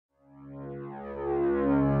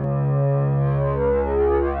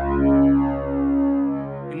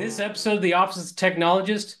this episode of the Office of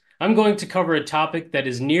Technologist, I'm going to cover a topic that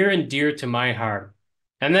is near and dear to my heart,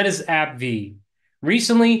 and that is AppV.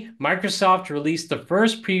 Recently, Microsoft released the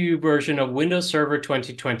first preview version of Windows Server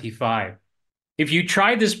 2025. If you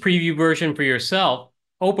tried this preview version for yourself,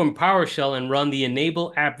 open PowerShell and run the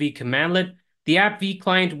Enable AppV commandlet, the AppV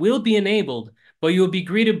client will be enabled, but you will be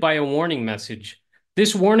greeted by a warning message.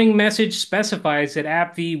 This warning message specifies that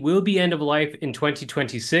AppV will be end of life in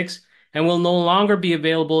 2026 and will no longer be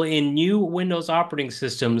available in new Windows operating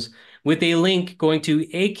systems, with a link going to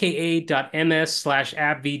aka.ms/appv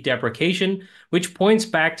deprecation, which points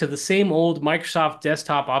back to the same old Microsoft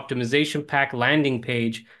Desktop Optimization Pack landing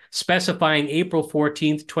page specifying April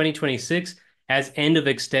 14th, 2026 as end of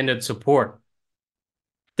extended support.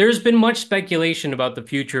 There's been much speculation about the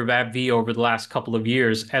future of AppV over the last couple of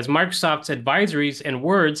years, as Microsoft's advisories and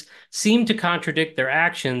words seem to contradict their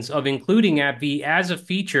actions of including AppV as a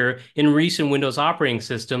feature in recent Windows operating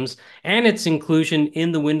systems and its inclusion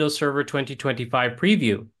in the Windows Server 2025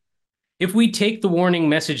 preview. If we take the warning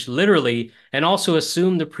message literally and also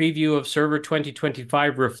assume the preview of Server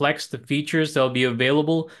 2025 reflects the features that will be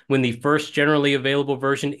available when the first generally available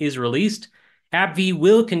version is released, AppV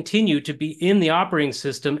will continue to be in the operating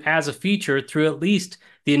system as a feature through at least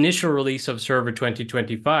the initial release of Server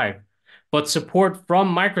 2025, but support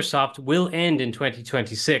from Microsoft will end in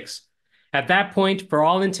 2026. At that point, for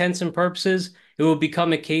all intents and purposes, it will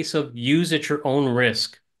become a case of use at your own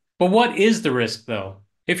risk. But what is the risk, though?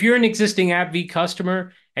 If you're an existing AppV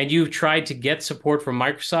customer and you've tried to get support from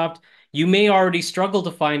Microsoft, you may already struggle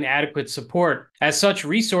to find adequate support, as such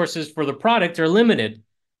resources for the product are limited.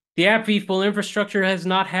 The AppV full infrastructure has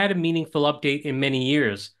not had a meaningful update in many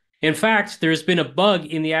years. In fact, there has been a bug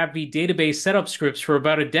in the AppV database setup scripts for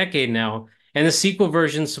about a decade now, and the SQL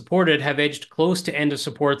versions supported have edged close to end of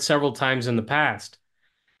support several times in the past.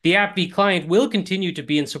 The AppV client will continue to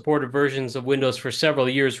be in supported versions of Windows for several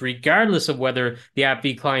years, regardless of whether the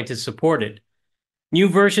AppV client is supported. New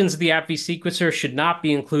versions of the AppV sequencer should not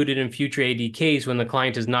be included in future ADKs when the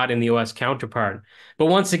client is not in the OS counterpart. But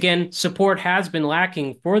once again, support has been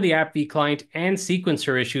lacking for the AppV client and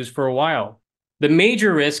sequencer issues for a while. The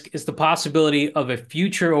major risk is the possibility of a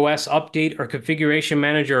future OS update or configuration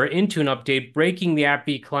manager or Intune update breaking the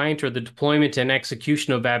AppV client or the deployment and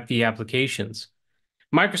execution of AppV applications.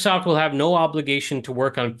 Microsoft will have no obligation to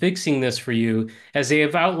work on fixing this for you, as they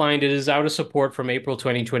have outlined it is out of support from April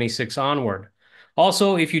 2026 onward.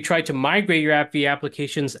 Also, if you try to migrate your AppV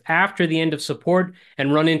applications after the end of support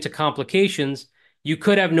and run into complications, you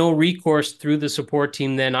could have no recourse through the support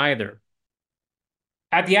team then either.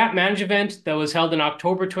 At the App Manage event that was held in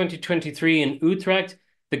October 2023 in Utrecht,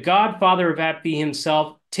 the godfather of AppV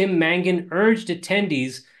himself, Tim Mangan, urged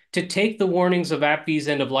attendees to take the warnings of AppV's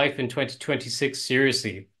end of life in 2026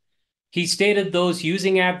 seriously. He stated those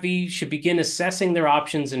using AppV should begin assessing their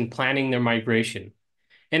options and planning their migration.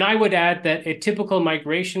 And I would add that a typical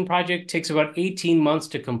migration project takes about 18 months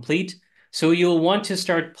to complete, so you'll want to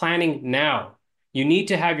start planning now. You need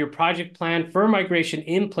to have your project plan for migration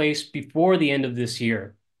in place before the end of this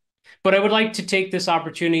year. But I would like to take this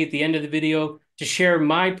opportunity at the end of the video to share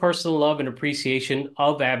my personal love and appreciation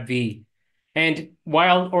of AppV. And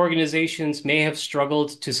while organizations may have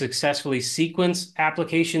struggled to successfully sequence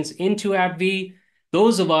applications into AppV,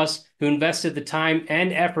 those of us who invested the time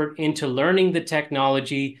and effort into learning the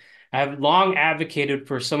technology have long advocated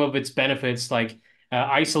for some of its benefits, like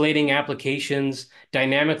isolating applications,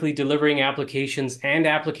 dynamically delivering applications and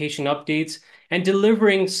application updates, and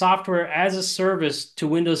delivering software as a service to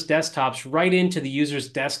Windows desktops right into the user's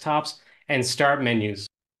desktops and start menus.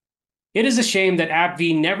 It is a shame that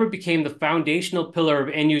AppV never became the foundational pillar of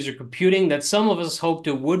end-user computing that some of us hoped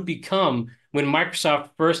it would become when Microsoft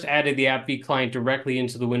first added the AppV client directly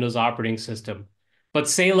into the Windows operating system. But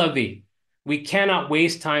c'est la vie. We cannot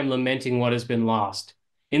waste time lamenting what has been lost.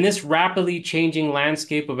 In this rapidly changing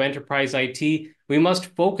landscape of enterprise IT, we must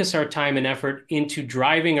focus our time and effort into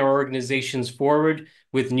driving our organizations forward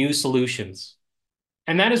with new solutions.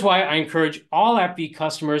 And that is why I encourage all AppV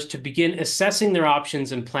customers to begin assessing their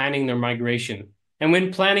options and planning their migration. And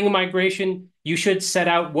when planning a migration, you should set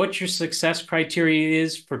out what your success criteria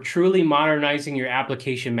is for truly modernizing your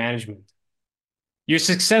application management. Your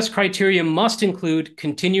success criteria must include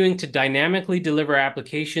continuing to dynamically deliver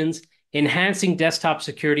applications, enhancing desktop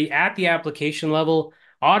security at the application level,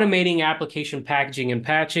 automating application packaging and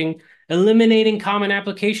patching, eliminating common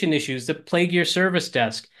application issues that plague your service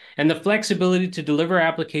desk, and the flexibility to deliver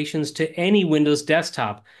applications to any Windows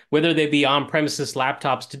desktop, whether they be on-premises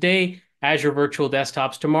laptops today, Azure Virtual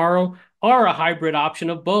Desktops tomorrow, or a hybrid option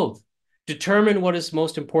of both. Determine what is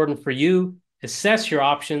most important for you, assess your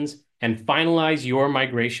options, and finalize your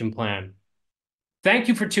migration plan. Thank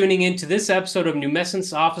you for tuning in to this episode of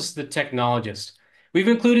Numecent's Office of the Technologist. We've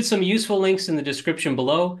included some useful links in the description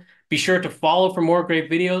below. Be sure to follow for more great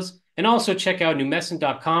videos, and also check out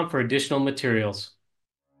numecent.com for additional materials.